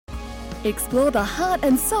Explore the heart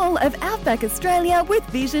and soul of Outback Australia with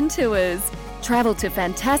Vision Tours. Travel to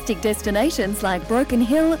fantastic destinations like Broken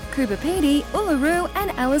Hill, Coober Pedy, Uluru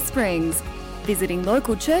and Alice Springs. Visiting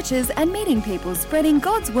local churches and meeting people spreading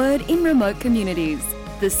God's word in remote communities.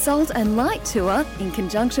 The Salt and Light Tour, in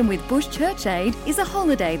conjunction with Bush Church Aid, is a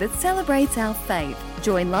holiday that celebrates our faith.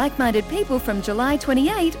 Join like-minded people from July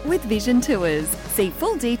 28 with Vision Tours. See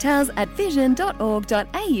full details at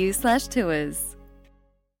vision.org.au/tours.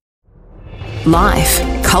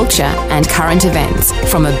 Life, culture and current events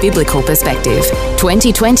from a biblical perspective.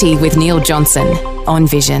 2020 with Neil Johnson on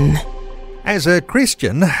Vision. As a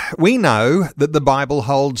Christian, we know that the Bible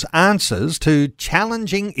holds answers to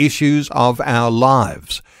challenging issues of our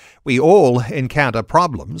lives. We all encounter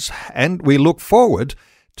problems, and we look forward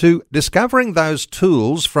to discovering those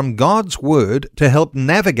tools from God's Word to help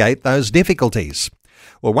navigate those difficulties.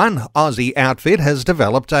 Well, one Aussie outfit has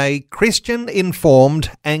developed a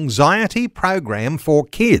Christian-informed anxiety program for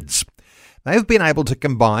kids. They've been able to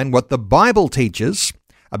combine what the Bible teaches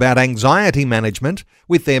about anxiety management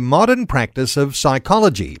with their modern practice of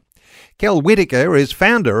psychology. Kel Whittaker is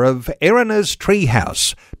founder of Erinner's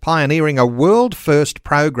Treehouse, pioneering a world-first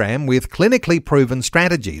program with clinically proven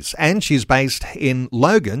strategies, and she's based in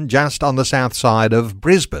Logan, just on the south side of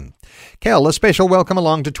Brisbane. Kel, a special welcome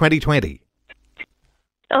along to 2020.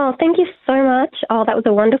 Oh, thank you so much. Oh, that was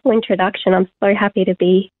a wonderful introduction. I'm so happy to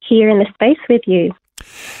be here in this space with you.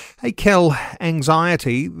 Hey, Kel,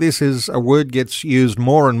 anxiety, this is a word gets used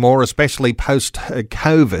more and more, especially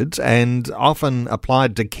post-COVID, and often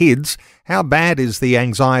applied to kids. How bad is the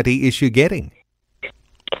anxiety issue getting?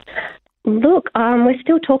 Look, we're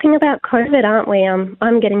still talking about COVID, aren't we?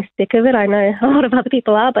 I'm getting sick of it. I know a lot of other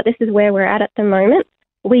people are, but this is where we're at the moment.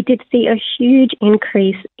 We did see a huge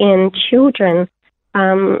increase in children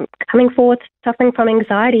coming forward suffering from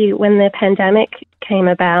anxiety when the pandemic came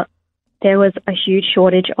about. There was a huge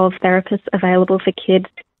shortage of therapists available for kids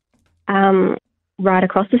right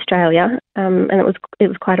across Australia, and it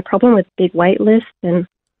was quite a problem with big wait lists, and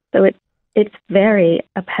so it's very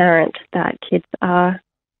apparent that kids are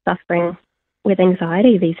suffering with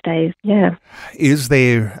anxiety these days. Yeah. Is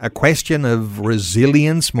there a question of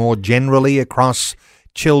resilience more generally across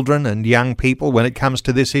children and young people when it comes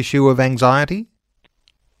to this issue of anxiety?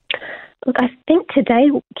 Look, I think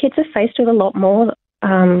today kids are faced with a lot more.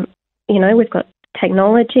 We've got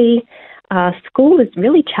technology. School is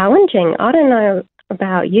really challenging. I don't know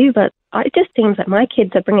about you, but it just seems that my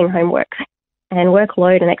kids are bringing home work and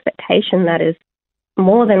workload and expectation that is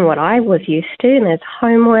more than what I was used to. And there's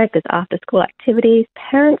homework, there's after-school activities.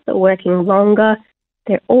 Parents are working longer.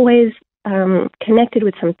 They're always connected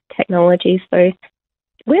with some technology. So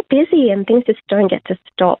we're busy and things just don't get to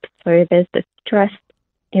stop. So there's the stress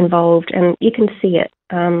involved, and you can see it.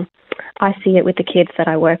 I see it with the kids that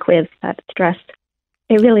I work with, that stress.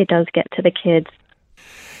 It really does get to the kids.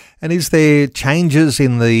 And is there changes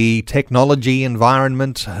in the technology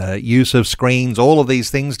environment, use of screens, all of these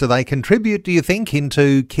things, do they contribute, do you think,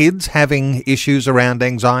 into kids having issues around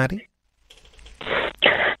anxiety?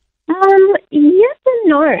 Yes and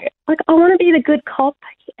no. Like, I want to be the good cop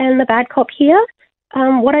and the bad cop here.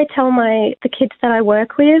 What I tell the kids that I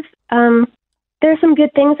work with, there are some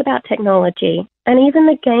good things about technology, and even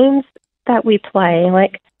the games that we play,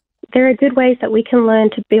 like, there are good ways that we can learn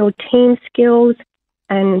to build team skills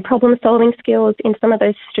and problem-solving skills in some of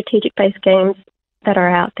those strategic-based games that are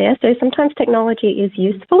out there. So sometimes technology is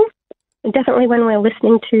useful, and definitely when we're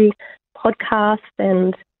listening to podcasts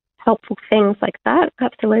and helpful things like that,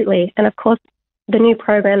 absolutely. And of course, the new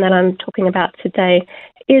program that I'm talking about today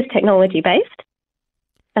is technology-based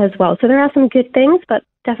as well. So there are some good things, but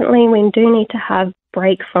definitely we do need to have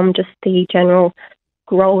break from just the general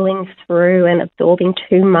scrolling through and absorbing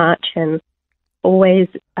too much and always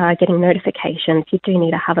getting notifications. You do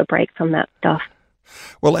need to have a break from that stuff.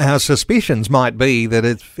 Well, our suspicions might be that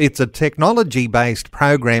if it's a technology-based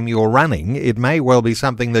program you're running, it may well be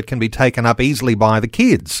something that can be taken up easily by the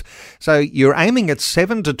kids. So you're aiming at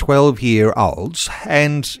 7 to 12-year-olds,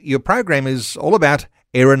 and your program is all about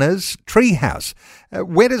Erinner's Treehouse.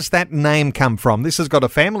 Where does that name come from? This has got a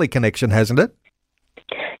family connection, hasn't it?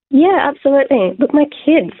 Yeah, absolutely. Look, my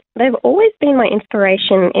kids, they've always been my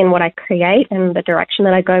inspiration in what I create and the direction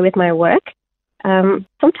that I go with my work.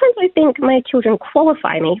 Sometimes I think my children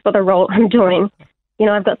qualify me for the role I'm doing. You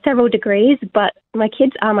know, I've got several degrees, but my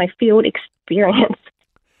kids are my field experience.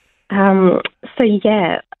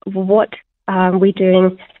 What we're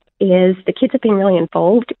doing is the kids have been really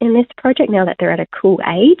involved in this project now that they're at a cool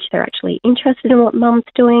age. They're actually interested in what Mum's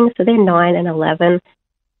doing, so they're 9 and 11.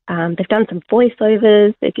 They've done some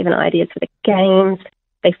voiceovers. They've given ideas for the games.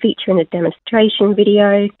 They feature in a demonstration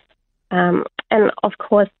video. And of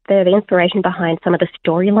course, they're the inspiration behind some of the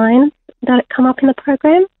storylines that come up in the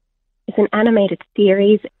program. It's an animated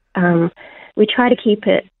series. We try to keep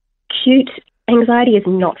it cute. Anxiety is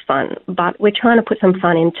not fun, but we're trying to put some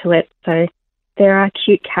fun into it. So there are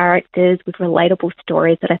cute characters with relatable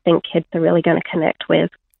stories that I think kids are really going to connect with.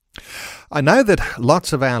 I know that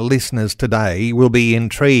lots of our listeners today will be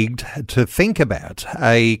intrigued to think about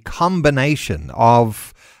a combination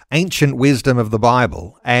of ancient wisdom of the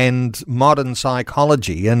Bible and modern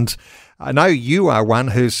psychology. And I know you are one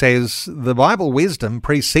who says the Bible wisdom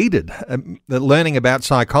preceded the learning about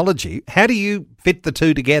psychology. How do you fit the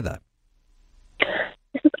two together?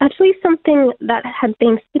 This is actually something that had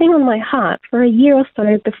been sitting on my heart for a year or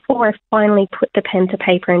so before I finally put the pen to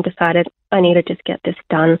paper and decided I need to just get this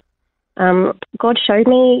done. God showed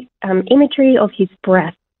me imagery of his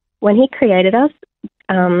breath. When he created us,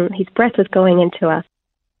 his breath was going into us.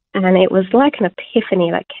 And it was like an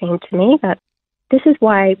epiphany that came to me that this is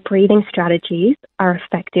why breathing strategies are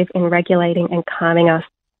effective in regulating and calming us.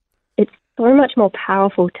 It's so much more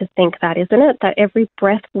powerful to think that, isn't it? That every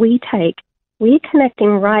breath we take, we're connecting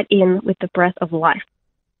right in with the breath of life.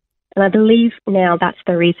 And I believe now that's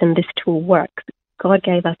the reason this tool works. God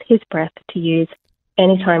gave us his breath to use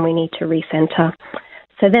anytime we need to recenter.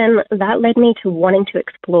 So then that led me to wanting to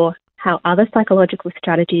explore how other psychological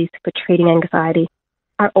strategies for treating anxiety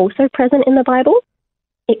are also present in the Bible.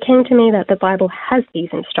 It came to me that the Bible has these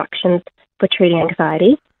instructions for treating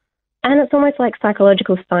anxiety, and it's almost like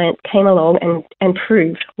psychological science came along and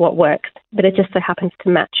proved what works, but it just so happens to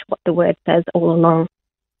match what the Word says all along.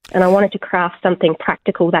 And I wanted to craft something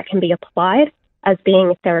practical that can be applied as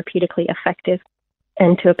being therapeutically effective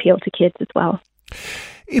and to appeal to kids as well.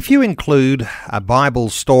 If you include a Bible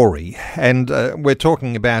story, and we're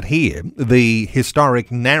talking about here the historic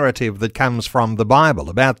narrative that comes from the Bible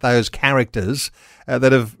about those characters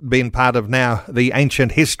that have been part of now the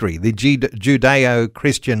ancient history, the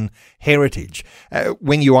Judeo-Christian heritage,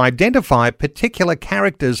 when you identify particular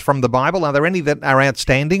characters from the Bible, are there any that are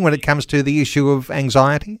outstanding when it comes to the issue of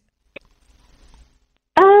anxiety?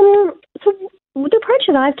 So the approach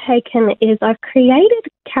that I've taken is I've created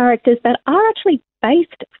characters that are actually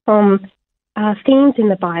based from themes in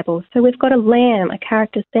the Bible. So we've got a lamb, a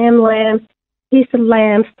character, Sam Lamb. He's the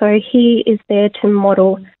lamb, so he is there to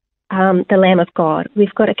model the Lamb of God.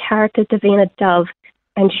 We've got a character, Davina Dove,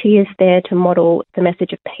 and she is there to model the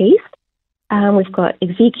message of peace. We've got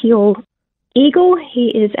Ezekiel Eagle.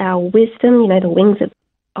 He is our wisdom, the wings of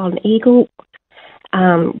an eagle,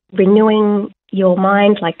 renewing your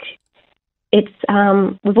mind.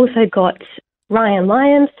 We've also got Ryan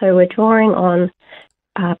Lyons, so we're drawing on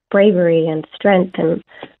bravery and strength and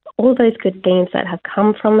all those good themes that have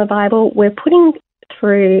come from the Bible. We're putting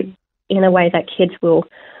through in a way that kids will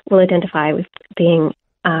identify with being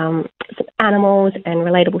animals and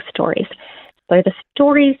relatable stories. So the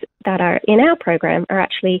stories that are in our program are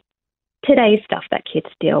actually today's stuff that kids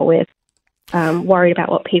deal with, worried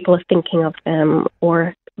about what people are thinking of them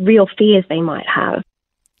or real fears they might have.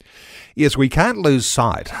 Yes, we can't lose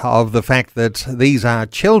sight of the fact that these are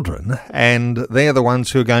children and they're the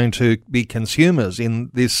ones who are going to be consumers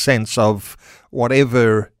in this sense of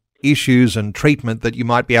whatever issues and treatment that you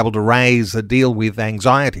might be able to raise that deal with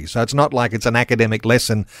anxiety. So it's not like it's an academic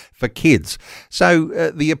lesson for kids.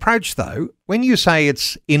 So the approach, though, when you say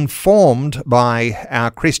it's informed by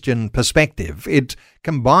our Christian perspective, it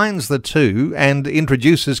combines the two and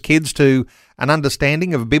introduces kids to an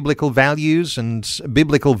understanding of biblical values and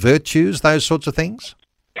biblical virtues, those sorts of things?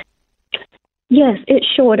 Yes, it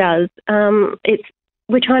sure does.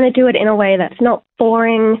 We're trying to do it in a way that's not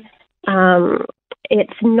boring.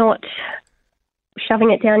 It's not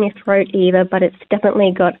shoving it down your throat either, but it's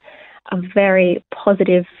definitely got a very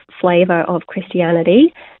positive flavour of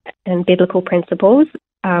Christianity and biblical principles.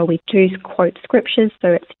 We do quote scriptures, so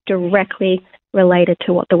it's directly related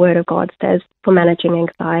to what the Word of God says for managing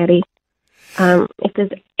anxiety. If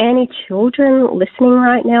there's any children listening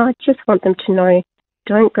right now, I just want them to know,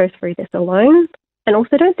 don't go through this alone. And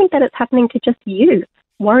also don't think that it's happening to just you.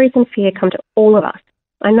 Worries and fear come to all of us.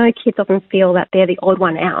 I know kids often feel that they're the odd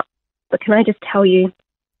one out, but can I just tell you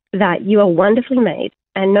that you are wonderfully made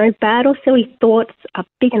and no bad or silly thoughts are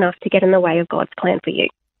big enough to get in the way of God's plan for you.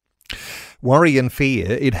 Worry and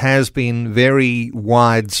fear, it has been very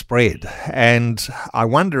widespread. And I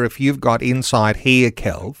wonder if you've got insight here,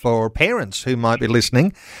 Kel, for parents who might be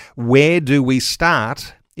listening. Where do we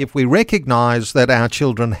start if we recognise that our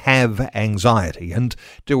children have anxiety? And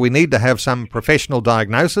do we need to have some professional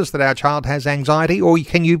diagnosis that our child has anxiety? Or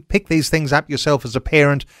can you pick these things up yourself as a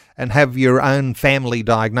parent and have your own family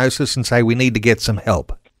diagnosis and say we need to get some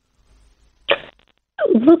help?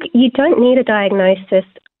 Look, you don't need a diagnosis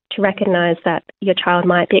to recognise that your child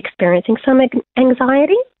might be experiencing some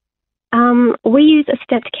anxiety. We use a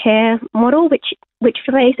stepped care model, which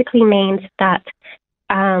basically means that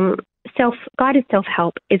guided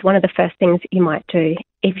self-help is one of the first things you might do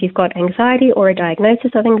if you've got anxiety or a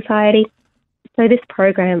diagnosis of anxiety. So this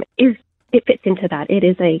program fits into that. It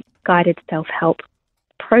is a guided self-help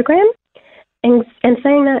program. And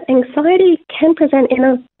saying that anxiety can present in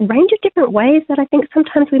a range of different ways that I think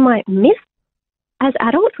sometimes we might miss. As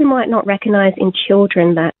adults, we might not recognise in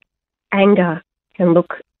children that anger can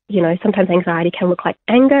look, sometimes anxiety can look like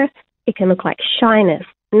anger. It can look like shyness,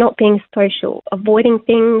 not being social, avoiding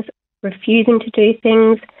things, refusing to do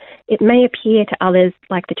things. It may appear to others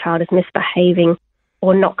like the child is misbehaving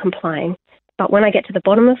or not complying. But when I get to the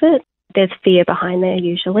bottom of it, there's fear behind there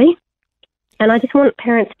usually. And I just want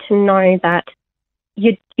parents to know that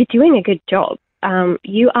you're doing a good job.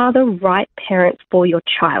 You are the right parent for your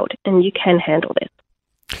child, and you can handle this.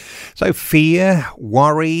 So fear,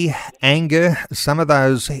 worry, anger, some of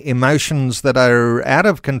those emotions that are out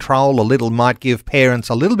of control a little might give parents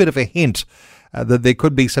a little bit of a hint that there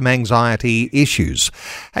could be some anxiety issues.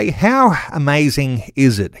 Hey, how amazing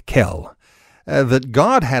is it, Kel, that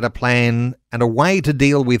God had a plan and a way to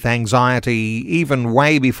deal with anxiety even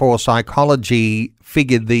way before psychology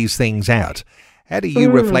figured these things out? How do you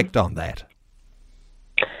reflect on that?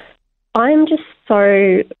 I just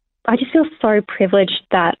feel so privileged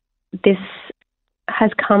that this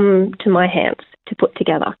has come to my hands to put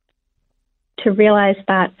together, to realise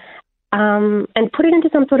that and put it into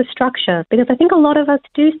some sort of structure, because I think a lot of us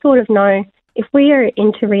do sort of know if we are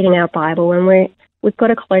into reading our Bible and we've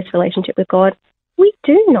got a close relationship with God, we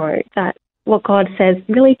do know that what God says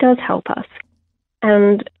really does help us.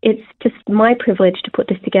 And it's just my privilege to put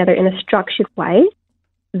this together in a structured way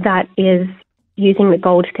that is using the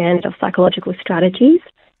gold standard of psychological strategies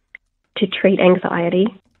to treat anxiety,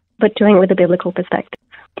 but doing it with a biblical perspective.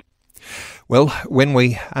 Well, when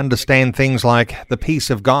we understand things like the peace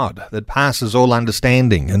of God that passes all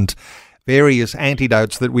understanding and various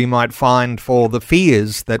antidotes that we might find for the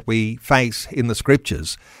fears that we face in the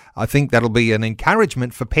Scriptures, I think that'll be an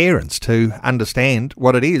encouragement for parents to understand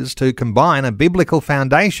what it is to combine a biblical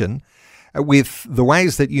foundation with the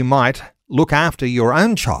ways that you might look after your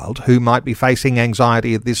own child who might be facing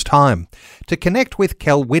anxiety at this time. To connect with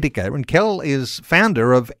Kel Whittaker, and Kel is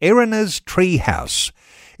founder of Erina's Treehouse.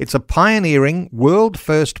 It's a pioneering,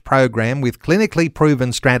 world-first program with clinically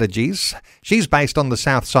proven strategies. She's based on the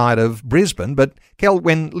south side of Brisbane, but Kel,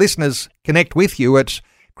 when listeners connect with you at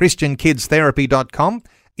christiankidstherapy.com,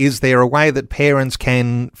 is there a way that parents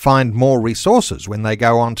can find more resources when they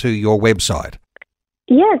go onto your website?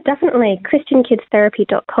 Yeah, definitely.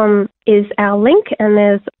 christiankidstherapy.com is our link, and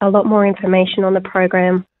there's a lot more information on the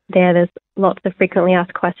program there. There's lots of frequently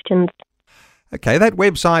asked questions. Okay, that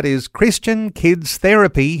website is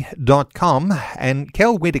christiankidstherapy.com. And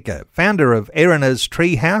Kel Whittaker, founder of Erina's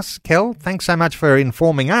Treehouse. Kel, thanks so much for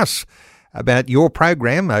informing us about your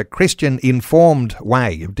program, a Christian-informed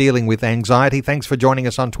way of dealing with anxiety. Thanks for joining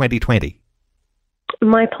us on 2020.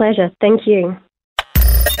 My pleasure. Thank you.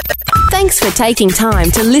 Thanks for taking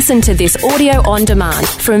time to listen to this audio on demand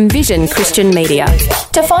from Vision Christian Media.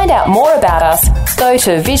 To find out more about us, go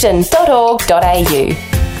to vision.org.au.